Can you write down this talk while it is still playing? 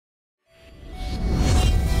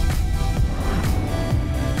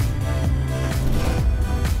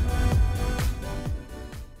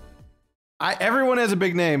Everyone has a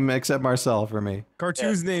big name except Marcel for me.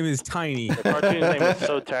 Cartoon's name is Tiny. The cartoon's name is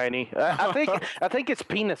so tiny. I think it's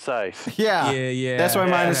penis size. Yeah. Yeah. That's why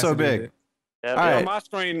mine is so big. Yeah, All right. My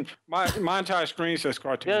screen, my entire screen says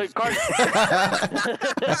cartoon.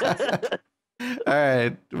 All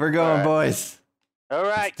right, we're going, boys. All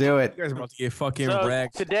right. Let's do it. You guys are about to get fucking So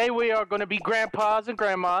wrecked. today we are going to be grandpas and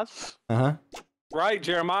grandmas. Right,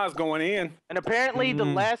 Jeremiah's going in. And apparently the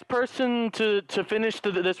last person to finish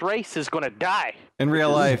this race is going to die. In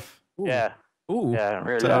real life. Ooh. Yeah. Ooh. Yeah,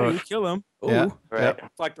 really. So- Kill him. Ooh. Yeah. Right.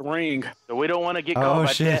 It's like the ring. So we don't want to get caught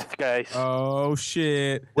by shit. death, guys. Oh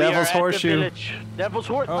shit. We Devil's are at the horseshoe. village. Devil's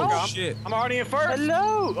horseshoe. Oh shit. I'm already in first.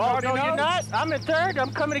 Hello. Oh, already no, know. you're not. I'm in third.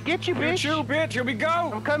 I'm coming to get you, Here bitch. you, bitch. Here we go.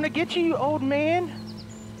 I'm coming to get you, you old man.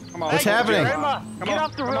 Come on. What's happening? Grandma, Come get on,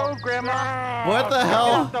 off the come road, on. Grandma. What the Get hell?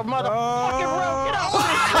 off the motherfucking road. Get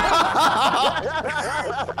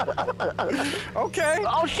off. Okay.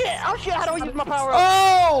 Oh shit. How do I use my power up?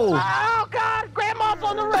 Oh! Oh God, Grandma's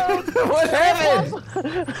on the road. What happened?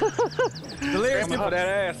 Delirious. Grandma, that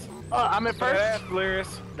ass. I'm in That ass, first.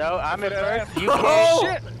 Delirious. No, I'm in That first. ass. You Oh!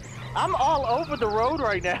 can't. Shit. I'm all over the road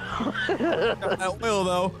right now. That will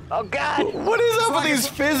though. Oh God. What is up with these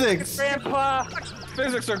physics? Grandpa.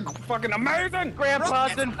 Physics are fucking amazing.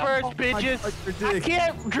 Grandpa's in first, bitches. I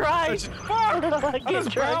can't drive. I I can't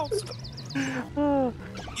just drive. bounced.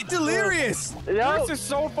 Get Delirious. No, This is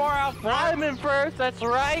so far out front. I'm in first. That's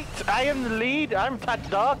right. I am the lead. I'm top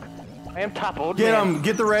dog. I am top old Get man. him.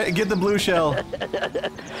 Get the blue shell.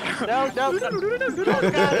 No. Oh,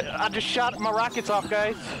 God. I just shot my rockets off,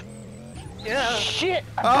 guys. Yeah. Shit.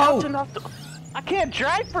 I'm bouncing off the... I can't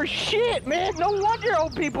drive for shit, man. No wonder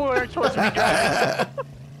old people aren't supposed to be driving.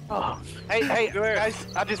 Oh. Hey, guys.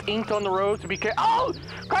 I just inked on the road to be careful. Oh!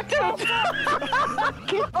 Cartoons!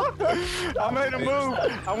 I made a move.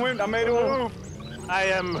 I made a move. I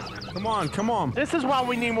am... Come on. This is why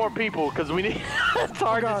we need more people, because we need... it's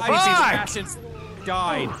hard to I see. see Sebastian's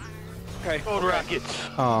died. Okay. Old rockets.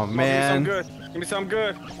 Oh Give me man. some good. Give me some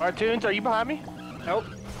good. Cartoons, are you behind me? Nope.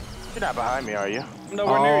 You're not behind me, are you? I'm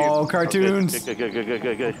nowhere near you. Oh, cartoons.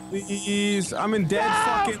 Good. Please. I'm in dead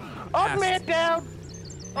fucking. Old man down.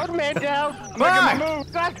 Old man down.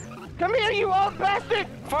 Fuck! God, come here, you old bastard.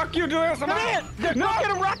 Fuck you, Delirious. Come here. No. Go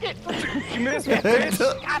get a rocket. You missed me, bitch.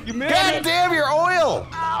 You missed God me. damn your oil!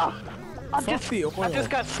 Oh, I the oil. just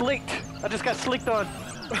got slicked. I just got slicked on.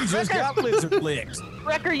 You just got lizard licked.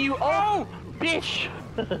 Wrecker, you old bitch.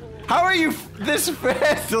 How are you this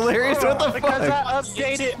fast, Delirious? What the Because fuck?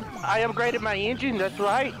 I upgraded my engine, that's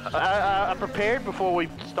right. I prepared before we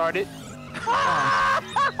started.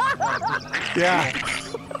 Yeah.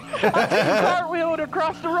 Cartwheeled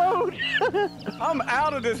across the road. I'm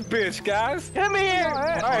out of this bitch, guys. Come here. All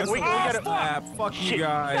right, we gotta... Fuck you Shit.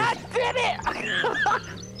 guys. God damn it.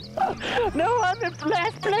 No, I'm in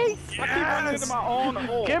last place. I keep running into my own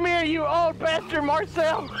hole. Come here, you old bastard,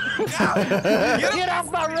 Marcel. Get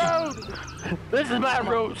off my road. This is my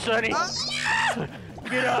road, Sonny.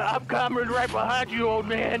 Get up. I'm coming right behind you, old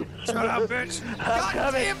man. Shut up, bitch. I'm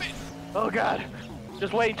coming. Oh, God.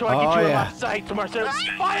 Just wait until I get you in my sights, Marcel.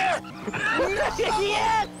 Fire!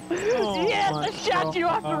 Yes! Yes, I shot you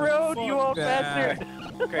off the road, you old bastard.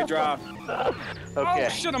 Okay, drive. Okay. Oh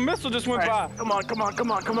shit, a missile just went by. Come on.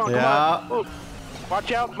 Yeah. Oh,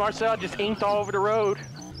 watch out, Marcel. Just inked all over the road.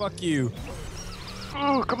 Fuck you.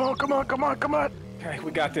 Oh, come on. Okay,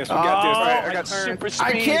 we got this. We got this. All right, I I got super speed.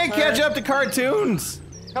 I can't catch up to cartoons.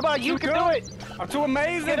 Come on, you can do it. I'm too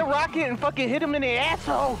amazing. Get a rocket and fucking hit him in the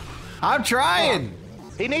asshole. I'm trying.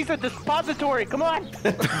 He needs a depository. Come on.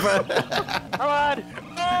 Come on.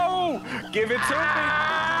 No! Give it to me.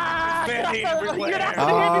 Confetti everywhere. You're not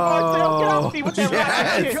gonna hit me, Marcel. Get off me with that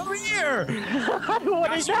rocket shit. Come here. I don't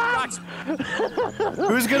want to die.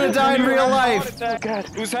 Who's gonna die in real life? Oh, God.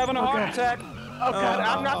 Who's having a heart attack? Oh, God.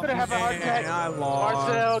 I'm not gonna have a heart attack. I lost.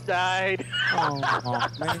 Marcel died. Oh,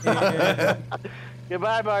 man.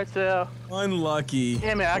 Goodbye, Marcel. Unlucky.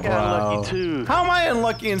 Damn it, I got Wow. unlucky too. How am I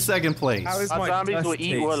unlucky in second place? How is My my zombies dust will eat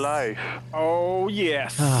taste? your life. Oh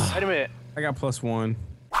yes. Wait a minute. I got +1.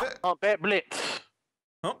 Oh, that blitz.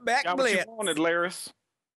 Humpback Got what you blitz. wanted, Laris.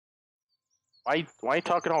 Why you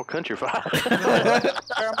talking all country for?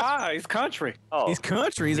 Jeremiah, he's country. Oh. He's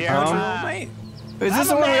country. He's a Yeah. country old man. Is this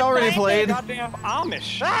the one we already played? Goddamn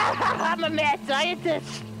Amish. I'm a mad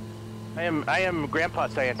scientist. I am Grandpa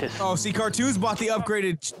Scientist. Oh, see, Cartoons bought the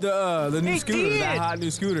upgraded, the new He scooter, did. that hot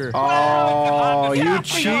new scooter. Oh, you Yeah.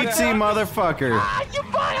 cheatsy motherfucker. Ah, you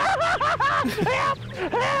fire! Help!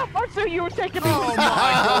 Help! Arthur, you were taking Oh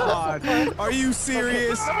my God! Are you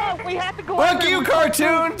serious? Come on, we have to go. Fuck under. you,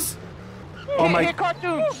 cartoons. Oh my! Hit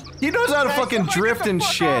cartoons. He knows how to fucking drift and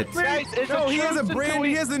shit. Guys, it's No, he has a truth brand. until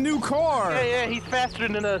He has a new car. Yeah, he's faster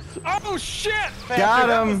than us. Oh shit! Got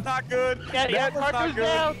That him. was not good. Yeah, That was not cartoons good.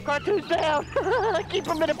 down. Cartoons down. Keep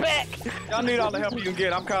him in the back. Y'all need all the help you can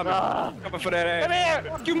get. I'm coming. Coming for that ass. Come here.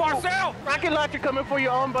 Fuck you, Marcel. Rocket launcher coming for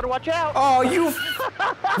your own, but watch out. Oh, you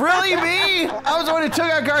really me? I was the one who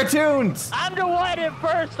took out cartoons. I'm the one in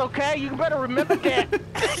first, okay? You better remember that.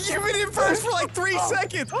 You've been in first for like 3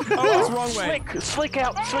 seconds. Oh, it's wrong way. Slick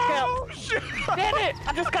out, slick out. Oh shit! Damn it!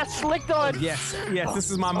 I just got slicked on. Yes, yes. This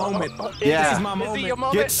is my moment. Yeah. This is my Is it moment. your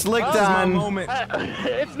moment? Get slicked This is my on. moment.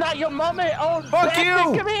 It's not your moment. Oh, Fuck bastard, you.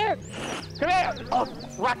 Come here. Come here. Oh,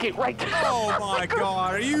 rocket right there. Oh my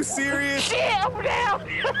God. Are you serious? Shit, I'm down.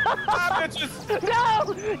 Bye, bitches.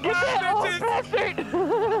 No! Get that old bitches. bastard!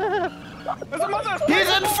 There's a mother. He's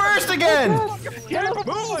in first again. Get him!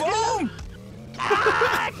 Move home.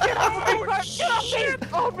 Get off me!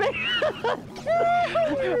 Get off me!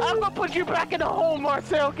 I'm gonna put you back in the home,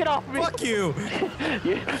 Marcel. Get off me! Fuck you.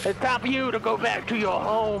 It's time for you to go back to your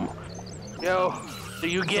home. Yo, do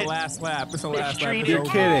you It's get the last lap. It's the last lap. mistreated? You're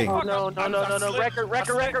kidding. Oh, no. Record,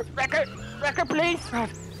 please.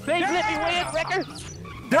 Please let me win, Record.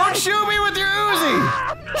 Don't shoot me with your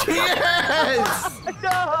Uzi. Yes.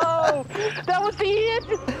 No! That was the end!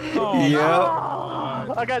 Oh, Yep.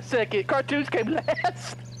 Oh, I got second. Cartoons came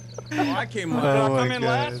last. no, I came Oh up. Did I my come in God.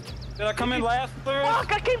 last? Did I come in last? Third?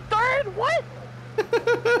 Fuck, I came third? What?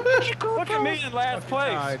 Look at me in last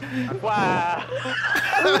place. Wow.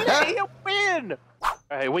 Hey, a win!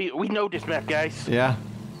 Alright, we know this map, guys. Yeah.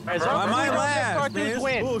 Alright, so Why am I don't let last, cartoons man? It's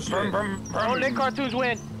win. bullshit. Don't let cartoons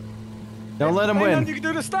win. Don't let him Ain't nothing you win.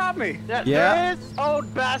 can do to stop me. Yeah. Yeah. There is,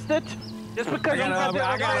 old bastard. Just because I you gotta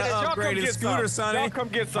got Y'all come upgrade his get scooter, some. Sonny. Y'all come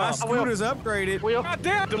get My some. scooter's upgraded. Will. God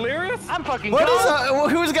damn, delirious. I'm fucking What is gone.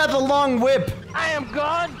 who's got the long whip? I am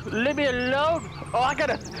gone. Leave me alone. Oh, I got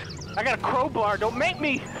a crowbar. Don't make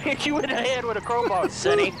me hit you in the head with a crowbar,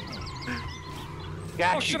 Sonny.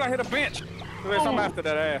 Got Oh you. shit, I hit a bench. I'm after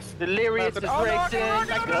that ass. Delirious is Oh, no, racing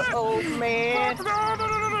like an old man.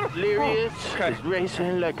 Delirious Okay. is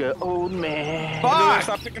racing like an old man. Delirious,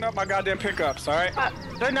 stop picking up my goddamn pickups, alright?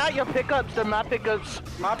 They're not your pickups. They're my pickups.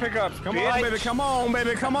 My pickups. Come bitch. on, baby. Come on,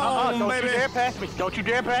 baby. Come on, Don't baby. you dare pass me. Don't you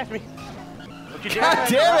dare pass me. Don't you dare God pass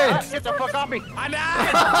damn me. it. Get the fuck off me. I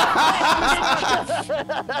died.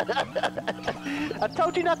 I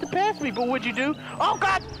told you not to pass me, but what'd you do? Oh,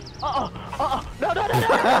 God. No. Oh,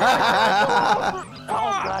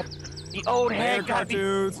 God. The old Later, hand got me.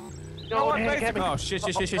 cartoons. The old hand got me. Oh, shit.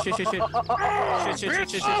 Shit.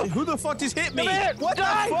 Who the fuck just hit me? Come here, What the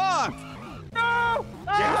die. fuck? No! You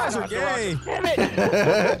guys are gay. Damn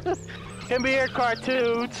it! Come here,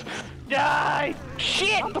 cartoons. Die!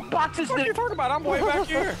 Shit! The boxes What are you talking about? I'm way back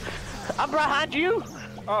here. I'm behind you.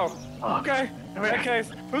 Oh, okay. In that case,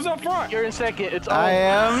 who's up front? You're in second. It's on. I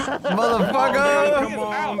am, motherfucker. Come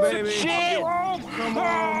on, baby. Shit! Come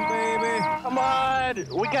on, baby. Come on!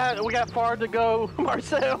 We got far to go,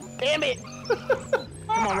 Marcel. Damn it!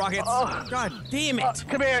 Come on, Rockets. Oh. God damn it.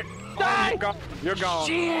 Come here. Die! You're gone. You're gone.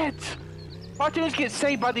 Shit! Cartoons get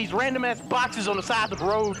saved by these random ass boxes on the side of the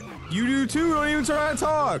road. You do too. Don't even try to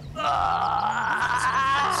talk.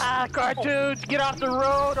 Cartoons, get off the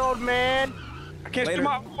road, old man. I can't Later. shoot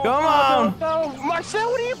my. Come on. No,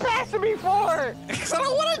 Marcel, what are you passing me for? Because I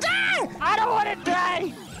don't want to die. I don't want to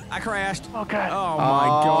die. I crashed. Okay. Oh my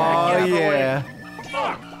God. Oh yeah.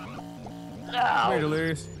 Wait, No.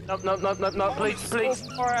 delirious. No, please. So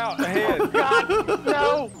far out ahead. God,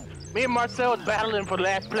 no. Me and Marcel is battling for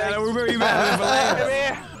last place. Yeah, we better battling for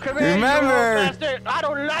last. Come here, Remember. you old bastard. I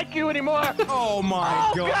don't like you anymore. Oh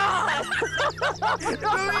my Oh, God. God.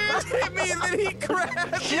 Delirious hit me and then he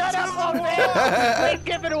crashed. Shut up, into old the man. wall. Quit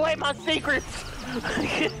giving away my secrets.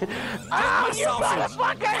 Oh, you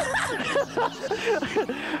motherfucker!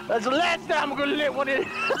 That's the last time I'm gonna let one in.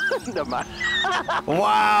 Never mind.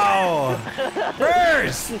 Wow.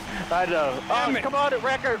 First. I know. Oh, it. come on,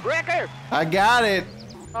 Wrecker. I got it.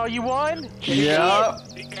 Oh, you won? Yep.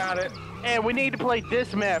 He got it. And we need to play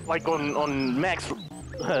this map like on max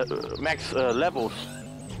levels.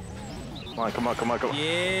 Come on.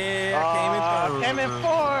 Yeah, Came in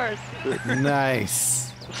fourth.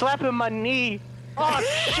 Nice. Slapping my knee. Oh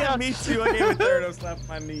shit. Me too. I came in third. I'm slapping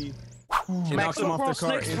my knee. She knocks him off the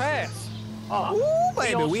cart. Snake's Pass. Oh, Ooh,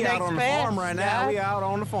 baby, on we out Snake's on the Pass, farm right now. guys. We out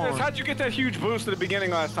on the farm. How'd you get that huge boost at the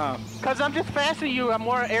beginning last time? Cause I'm just faster than you. I'm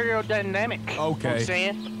more aerodynamic. You know what Okay. I'm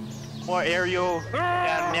saying? More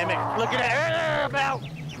aerodynamic. Look at that. About.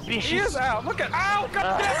 He is out. Look at. Ow!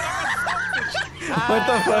 God damn What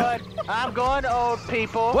the fuck? I'm going, old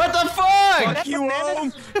people. What the Oh, fuck? that's you,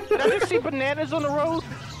 bananas. Did I just see bananas on the road?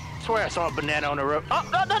 swear I saw a banana on the road. Oh,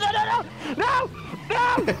 no, no, no, no, no! No!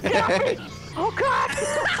 No! Get off me! Oh, God!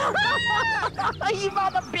 You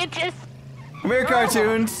mother bitches! Come here,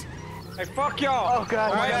 cartoons. Hey, fuck y'all. Oh,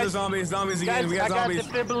 God. Oh my Guys, God, the zombies again. guys, We got zombies.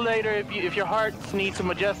 I got defibrillator if your hearts need some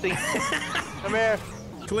adjusting. Come here.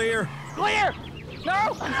 Clear. Clear! No!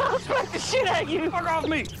 I'll smack the shit out of you! Fuck off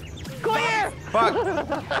me. Clear! Fuck.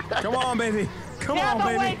 Come on, baby. Come Get on, out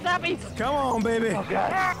of the way, baby. zombies! Come on, baby. Oh,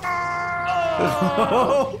 God.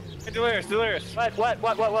 Hey, Delirious.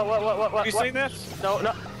 What? You seen this? No,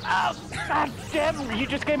 no. Oh, God damn, you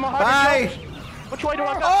just gave me a heart Bye. attack. Which way do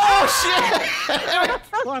I go? Oh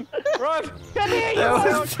shit! Run, run. Come here, you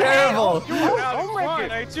That was terrible. You're out of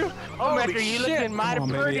fun, ain't you? Ohmwrecker, you looking mighty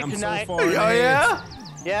Come on, pretty baby. I'm so tonight. far Oh ahead.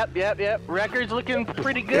 yeah? Yep. Record's looking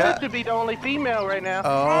pretty good Yeah. to be the only female right now.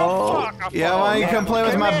 Oh. fuck. Yeah, why don't you come play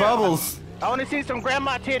with Come my here. bubbles? I want to see some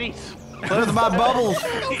grandma titties. Play with my bubbles.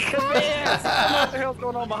 Come here. What the hell's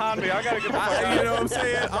going on behind me? I gotta get the fuck out. You know what I'm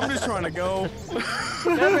saying? I'm just trying to go.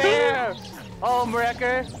 Come here.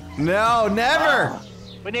 Ohmwrecker. No, never.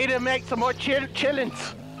 We need to make some more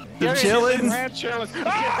chillins. The There it is. chillins. Grand challenge.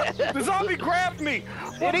 Ah! The zombie grabbed me.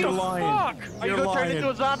 What Did the he? lying. fuck? Are you You're gonna turn lying. into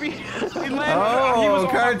a zombie? He landed. He was Oh,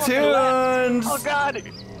 on my fucking lap. cartoons. Oh God!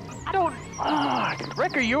 I don't.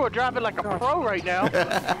 Wrecker, you are driving like a pro right now.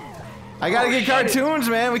 I gotta get cartoons,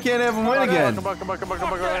 man. We can't have them win again. Come on. Come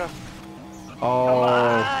Oh.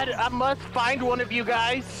 on! I must find one of you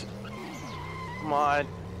guys. Come on.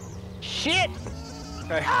 Shit!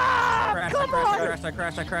 Okay. Ah! Come on! I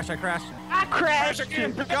crashed. I crashed.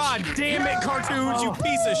 Again, God damn it, cartoons, you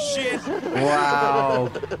piece of shit. Wow.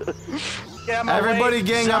 Get out of my Everybody way,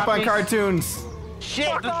 gang up on zombies. cartoons.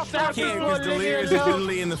 Shit! The I zombies can't will because leave me Delirious is alone.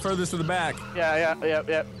 literally in the furthest of the back. Yeah.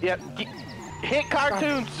 Hit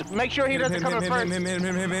cartoons. Make sure he doesn't come in first.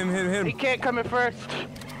 Him. He can't come in first.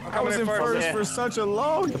 I was in first Yeah. for such a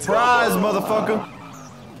long time. Surprise, motherfucker.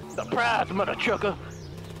 Surprise, mother trucker.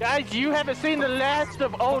 Guys, you haven't seen the last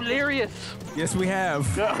of O'Lerius. Yes, we have.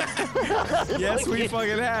 Yes, we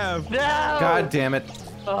fucking have. No! God damn it.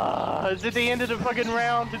 Is it the end of the fucking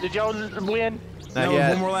round? Did y'all win? Not No, yet.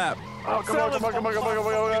 one more lap. Oh, come on.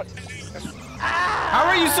 How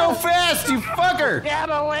are you so fast, you fucker? Get out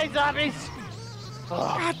of my way, zombies!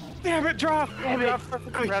 God damn it, drop. Damn it. Drop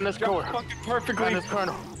perfectly. Around this Drop corner. fucking perfectly. Around this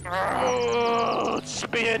corner. Oh,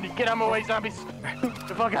 spin! Get out of my way, zombies!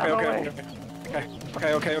 The fuck out of my way!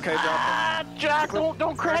 Okay, drop. Ah, Jack,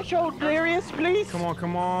 don't crash, O'Lerius, please!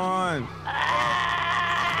 Come on.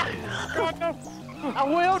 Ah, God, no. I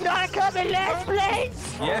will not come in last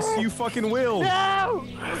place! Yes, you fucking will. No!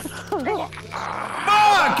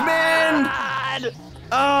 Fuck, man. God!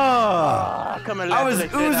 Oh. I come in last I was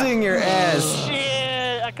place, didn't I? oozing your ass.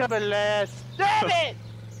 Shit! I come in last. Damn it!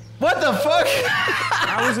 What the fuck?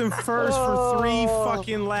 I was in first for 3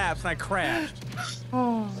 fucking laps and I crashed.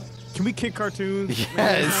 Can we kick cartoons?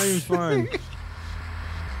 Man, it's not Yes. even fun.